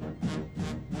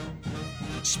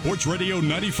Sports Radio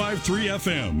 95.3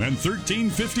 FM and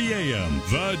 1350 AM,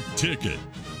 The Ticket.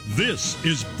 This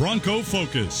is Bronco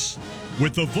Focus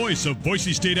with the voice of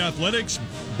Boise State Athletics,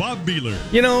 Bob Behler.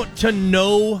 You know, to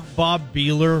know Bob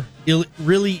Behler, it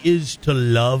really is to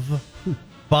love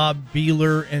Bob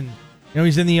Behler. And, you know,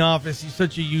 he's in the office. He's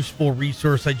such a useful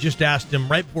resource. I just asked him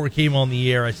right before he came on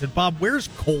the air. I said, Bob, where's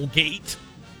Colgate?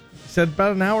 He said,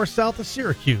 about an hour south of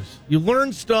Syracuse. You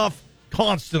learn stuff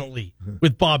constantly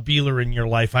with Bob Behler in your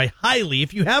life.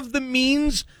 If you have the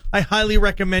means, I highly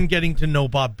recommend getting to know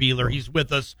Bob Behler. He's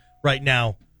with us right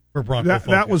now for Bronco Focus.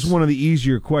 That was one of the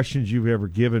easier questions you've ever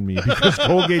given me, because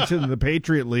Colgate's in the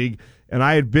Patriot League, and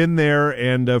I had been there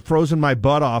and frozen my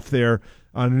butt off there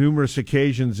on numerous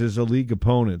occasions as a league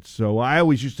opponent. So I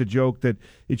always used to joke that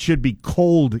it should be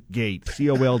Coldgate,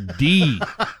 Coldgate,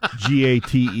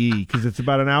 because it's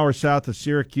about an hour south of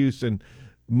Syracuse, and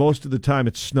most of the time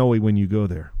it's snowy when you go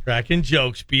there. Cracking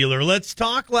jokes, Behler. Let's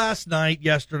talk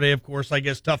yesterday, of course, I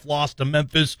guess tough loss to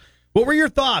Memphis. What were your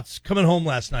thoughts coming home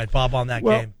last night, Bob, on that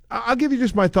game? I'll give you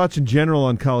just my thoughts in general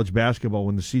on college basketball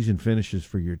when the season finishes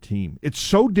for your team. It's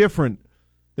so different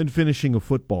than finishing a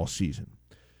football season,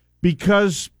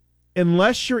 because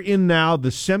unless you're in now the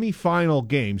semifinal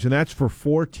games, and that's for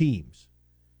 4 teams,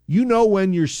 you know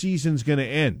when your season's going to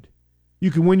end. You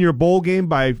can win your bowl game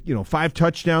by 5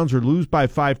 touchdowns or lose by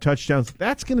 5 touchdowns.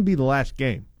 That's going to be the last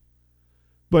game.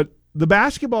 But the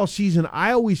basketball season,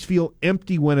 I always feel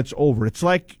empty when it's over. It's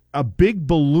like a big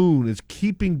balloon is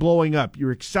keeping blowing up.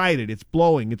 You're excited. It's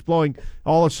blowing.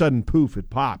 All of a sudden, poof, it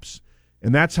pops.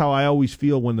 And that's how I always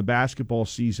feel when the basketball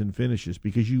season finishes,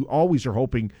 because you always are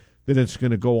hoping that it's going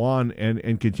to go on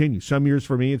and continue. Some years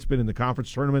for me, it's been in the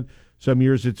conference tournament. Some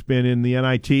years it's been in the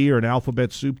NIT or an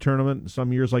alphabet soup tournament.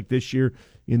 Some years, like this year,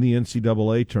 in the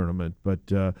NCAA tournament.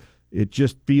 But it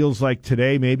just feels like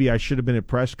today maybe I should have been at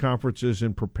press conferences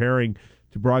and preparing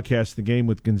to broadcast the game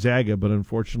with Gonzaga, but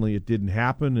unfortunately it didn't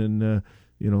happen, and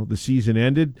the season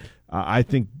ended. I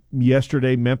think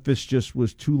yesterday Memphis just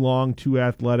was too long, too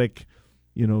athletic,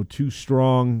 too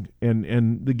strong,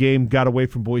 and the game got away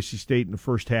from Boise State in the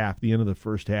first half, the end of the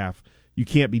first half. You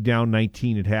can't be down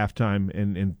 19 at halftime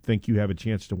and think you have a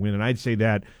chance to win. And I'd say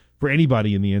that for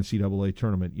anybody in the NCAA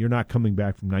tournament, you're not coming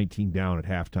back from 19 down at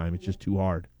halftime. It's just too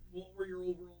hard.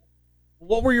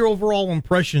 What were your overall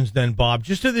impressions then, Bob,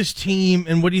 just of this team,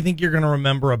 and what do you think you're going to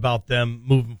remember about them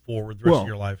moving forward the rest of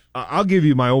your life? I'll give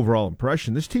you my overall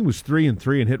impression. This team was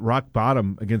 3-3 and hit rock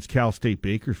bottom against Cal State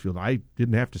Bakersfield. I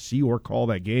didn't have to see or call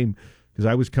that game because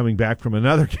I was coming back from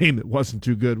another game that wasn't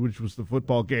too good, which was the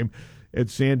football game at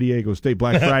San Diego State.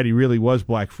 Black Friday really was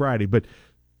Black Friday. But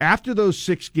after those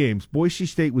 6 games, Boise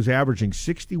State was averaging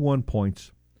 61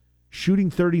 points, shooting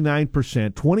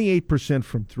 39%, 28%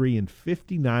 from 3, and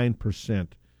 59%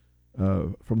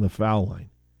 from the foul line.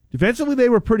 Defensively, they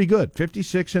were pretty good,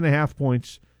 56.5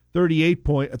 points,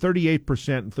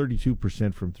 38%, and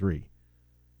 32% from 3.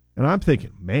 And I'm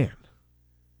thinking, man,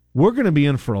 we're going to be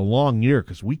in for a long year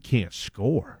because we can't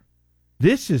score.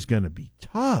 This is going to be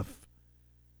tough.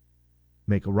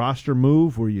 Make a roster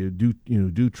move where you do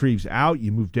Treves out,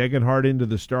 you move Degenhart into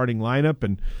the starting lineup,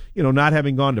 and not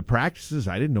having gone to practices,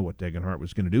 I didn't know what Degenhart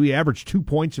was going to do. He averaged 2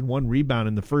 points and 1 rebound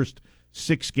in the first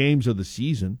 6 games of the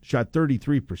season, shot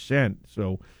 33%.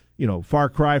 So, far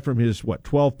cry from his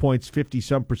 12 points,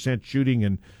 50-some% shooting,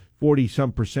 and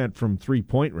 40-some% from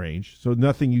 3-point range. So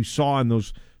nothing you saw in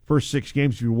those first 6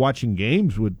 games, if you're watching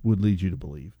games, would lead you to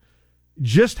believe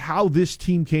just how this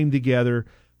team came together.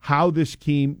 How this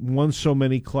team won so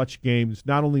many clutch games,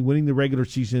 not only winning the regular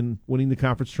season, winning the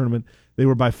conference tournament. They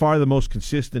were by far the most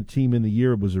consistent team in the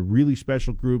year. It was a really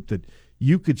special group that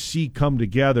you could see come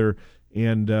together.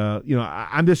 And,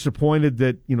 I'm disappointed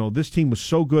that, this team was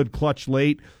so good clutch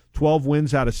late, 12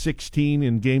 wins out of 16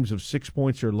 in games of 6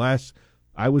 points or less.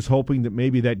 I was hoping that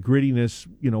maybe that grittiness,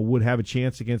 would have a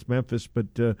chance against Memphis.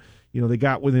 But, they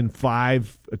got within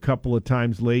 5 a couple of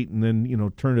times late and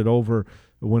then, turned it over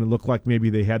when it looked like maybe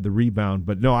they had the rebound.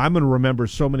 But no, I'm going to remember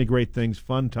so many great things.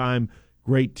 Fun time,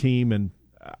 great team, and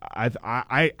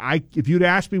if you'd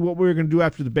asked me what we were going to do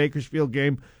after the Bakersfield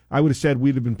game, I would have said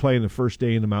we'd have been playing the first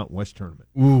day in the Mountain West tournament.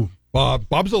 Ooh,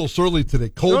 Bob's a little surly today.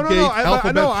 Colgate,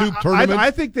 alphabet soup tournament. I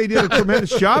think they did a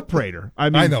tremendous job, Prater. I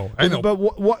know.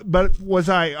 But was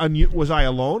I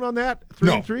alone on that?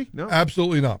 3-3? No,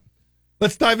 absolutely not.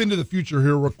 Let's dive into the future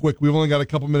here real quick. We've only got a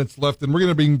couple minutes left, and we're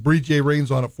going to bring BJ Raines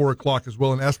on at 4 o'clock as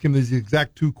well and ask him these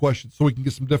exact 2 questions so we can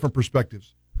get some different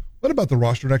perspectives. What about the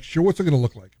roster next year? What's it going to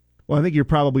look like? Well, I think you're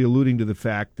probably alluding to the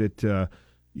fact that,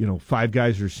 5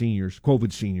 guys are seniors,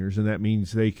 COVID seniors, and that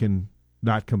means they can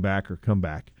not come back or come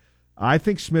back. I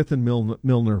think Smith and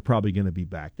Milner are probably going to be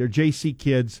back. They're JC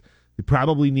kids. They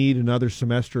probably need another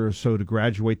semester or so to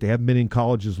graduate. They haven't been in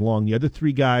college as long. The other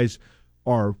 3 guys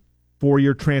are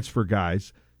 4-year transfer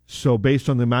guys. So based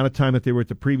on the amount of time that they were at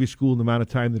the previous school and the amount of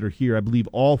time that are here, I believe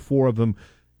all 3 of them,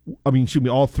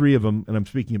 and I'm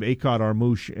speaking of Akot,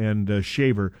 Armouche, and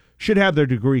Shaver, should have their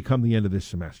degree come the end of this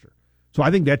semester. So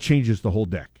I think that changes the whole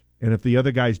deck. And if the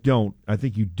other guys don't, I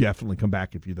think you definitely come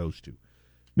back if you're those 2.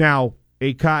 Now,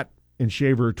 Akot and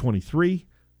Shaver are 23.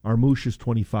 Armouche is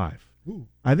 25. Ooh.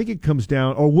 I think it comes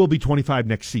down, or will be 25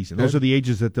 next season. Those are the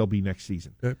ages that they'll be next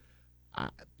season. Okay.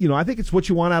 I think it's what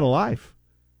you want out of life.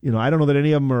 I don't know that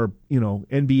any of them are,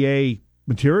 NBA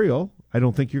material. I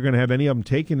don't think you're going to have any of them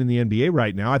taken in the NBA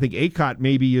right now. I think Akot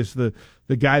maybe is the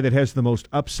guy that has the most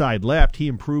upside left. He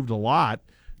improved a lot.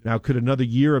 Now, could another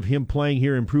year of him playing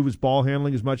here improve his ball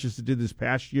handling as much as it did this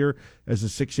past year as a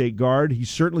 6'8" guard? He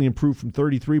certainly improved from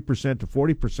 33% to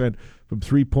 40% from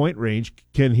three-point range.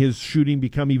 Can his shooting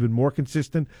become even more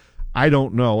consistent? I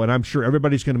don't know, and I'm sure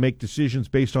everybody's going to make decisions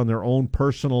based on their own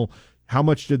personal, how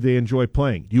much did they enjoy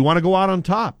playing? Do you want to go out on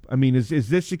top? I mean, is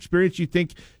this experience you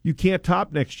think you can't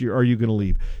top next year, or are you going to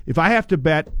leave? If I have to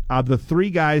bet the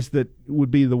 3 guys that would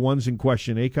be the ones in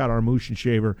question, Akot, Armouche, and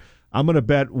Shaver, I'm going to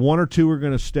bet 1 or 2 are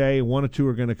going to stay, 1 or 2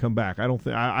 are going to come back. I'm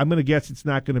going to guess it's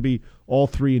not going to be all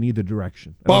 3 in either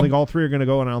direction. I don't think all 3 are going to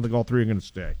go, and I don't think all 3 are going to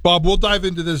stay. Bob, we'll dive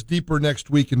into this deeper next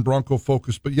week in Bronco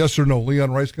Focus, but yes or no,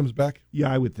 Leon Rice comes back? Yeah,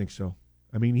 I would think so.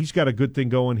 I mean, he's got a good thing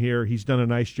going here. He's done a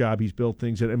nice job. He's built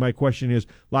things. And my question is,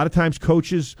 a lot of times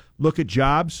coaches look at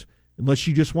jobs, unless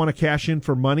you just want to cash in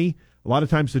for money, a lot of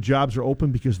times the jobs are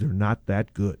open because they're not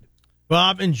that good.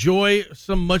 Bob, enjoy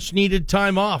some much-needed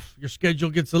time off. Your schedule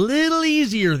gets a little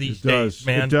easier these days,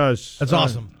 man. It does. That's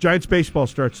awesome. Giants baseball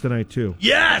starts tonight, too.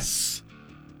 Yes!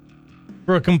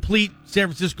 For a complete San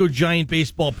Francisco Giant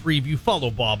baseball preview, follow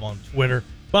Bob on Twitter.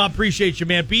 Bob, appreciate you,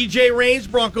 man. BJ Rains,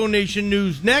 Bronco Nation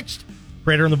News next.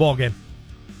 Prater in the ballgame.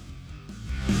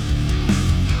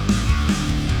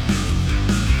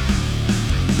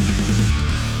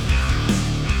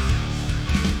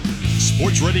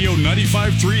 Sports Radio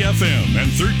 95.3 FM and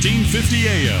 1350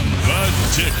 AM.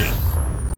 The Ticket.